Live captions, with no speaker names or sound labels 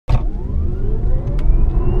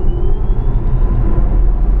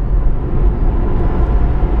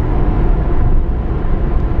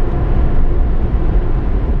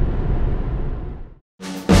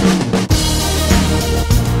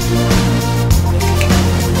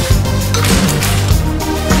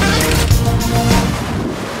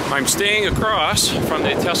staying across from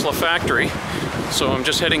the Tesla factory, so I'm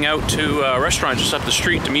just heading out to a restaurant just up the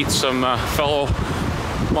street to meet some fellow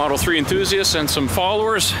Model 3 enthusiasts and some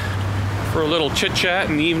followers for a little chit-chat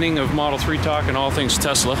and evening of Model 3 talk and all things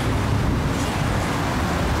Tesla.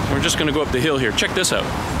 We're just gonna go up the hill here. Check this out.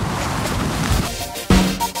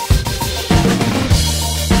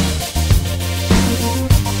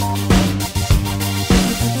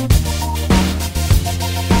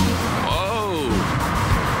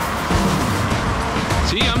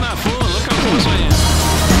 See, I'm not fooling. Look how close I am.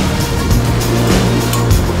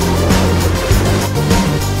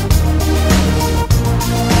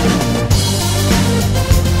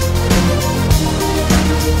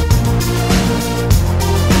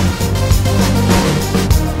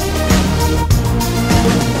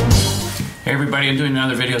 Hey everybody, I'm doing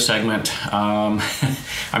another video segment.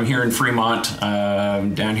 I'm here in Fremont,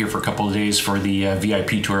 down here for a couple of days for the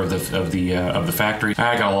VIP tour of the factory.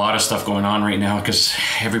 I got a lot of stuff going on right now because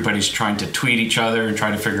everybody's trying to tweet each other and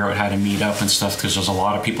trying to figure out how to meet up and stuff, because there's a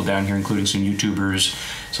lot of people down here, including some YouTubers,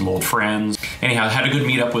 some old friends. Anyhow, I had a good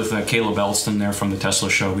meetup with Caleb Elston there from the Tesla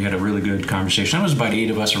show. We had a really good conversation. There was about 8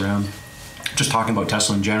 of us around, just talking about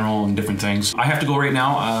Tesla in general and different things. I have to go right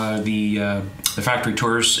now. The factory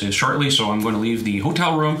tours is shortly, so I'm going to leave the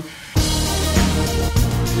hotel room.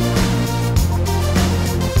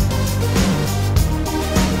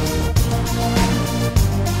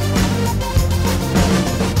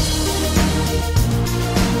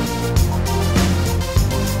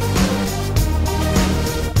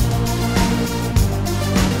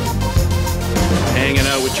 Hanging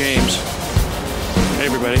out with James. Hey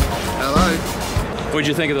everybody. Hello. What did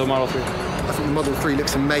you think of the Model 3? I think the Model 3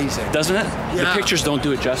 looks amazing. Doesn't it? Yeah. The pictures don't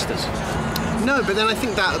do it justice. No, but then I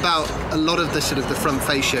think that about a lot of the sort of the front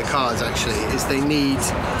fascia cars actually is they need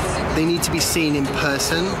to be seen in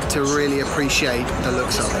person to really appreciate the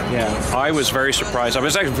looks of them. Yeah, I was very surprised. I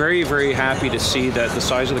was actually very, very happy to see that the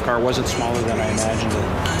size of the car wasn't smaller than I imagined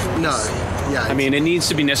it. No, yeah. I mean, it needs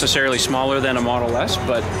to be necessarily smaller than a Model S,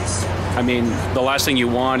 but I mean, the last thing you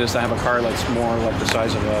want is to have a car that's more like the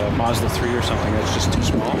size of a Mazda 3 or something that's just too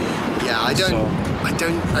small. Yeah, I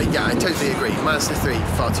totally agree. Mazda 3,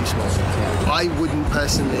 far too small. Yeah. I wouldn't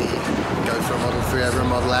personally go for a Model 3 over a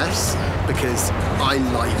Model S because I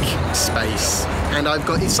like space. And I've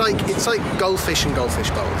got, it's like goldfish and goldfish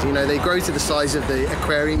bowls. You know, they grow to the size of the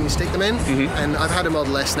aquarium you stick them in. Mm-hmm. And I've had a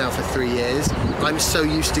Model S now for 3 years. I'm so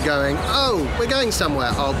used to going, oh, we're going somewhere.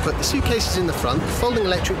 I'll put the suitcases in the front, the folding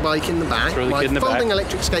electric bike in the back, my folding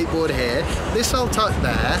electric skateboard here, this I'll tuck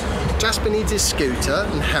there. Jasper needs his scooter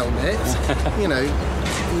and helmet, you know.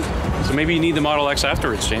 So maybe you need the Model X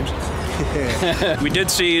afterwards, James. We did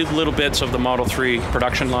see little bits of the Model 3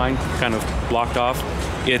 production line kind of blocked off.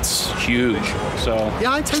 It's huge, so...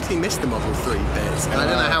 Yeah, I totally missed the Model 3 bits. I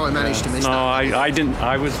don't know how I managed to miss that. No, I didn't.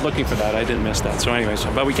 I was looking for that. I didn't miss that. So anyways,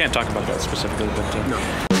 but we can't talk about that specifically. But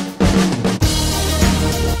no.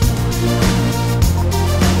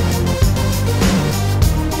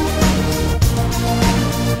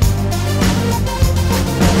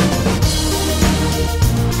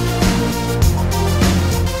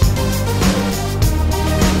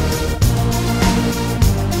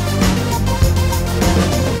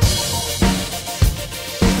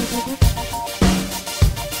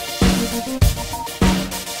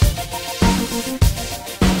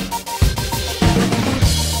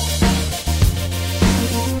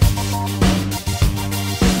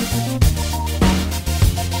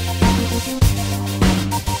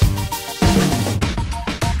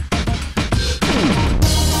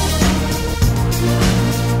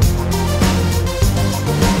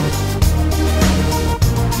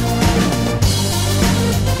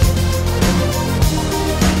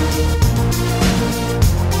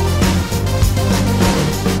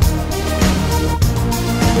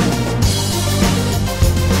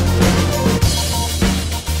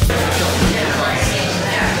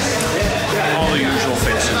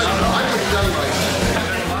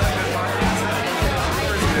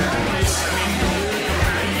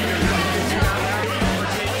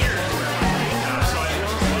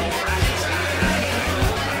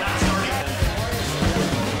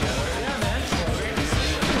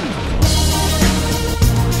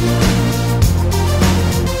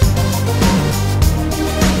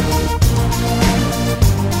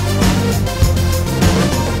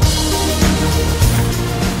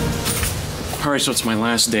 Alright, so it's my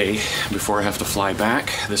last day before I have to fly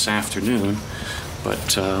back this afternoon,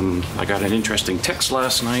 but I got an interesting text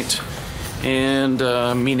last night and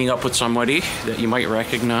meeting up with somebody that you might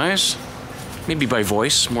recognize, maybe by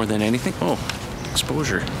voice more than anything. Oh,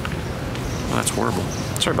 exposure. Well, that's horrible.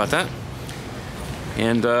 Sorry about that.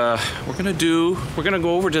 And we're gonna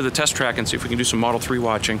go over to the test track and see if we can do some Model 3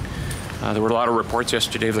 watching. There were a lot of reports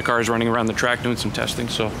yesterday of the cars running around the track doing some testing,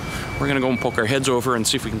 so we're gonna go and poke our heads over and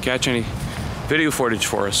see if we can catch any video footage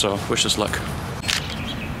for us, so wish us luck.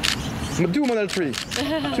 Do Model 3.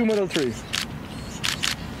 Do Model 3.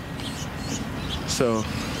 So,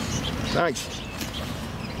 thanks.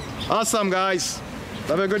 Awesome, guys.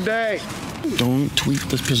 Have a good day. Don't tweet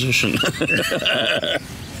the position.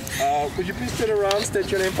 Could you please turn around,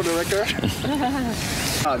 state your name for the record?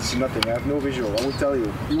 This is nothing. I have no visual. I will tell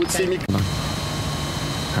you. You would see me.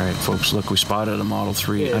 All right, folks, look, we spotted a Model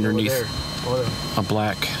 3 underneath a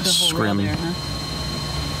black scrim.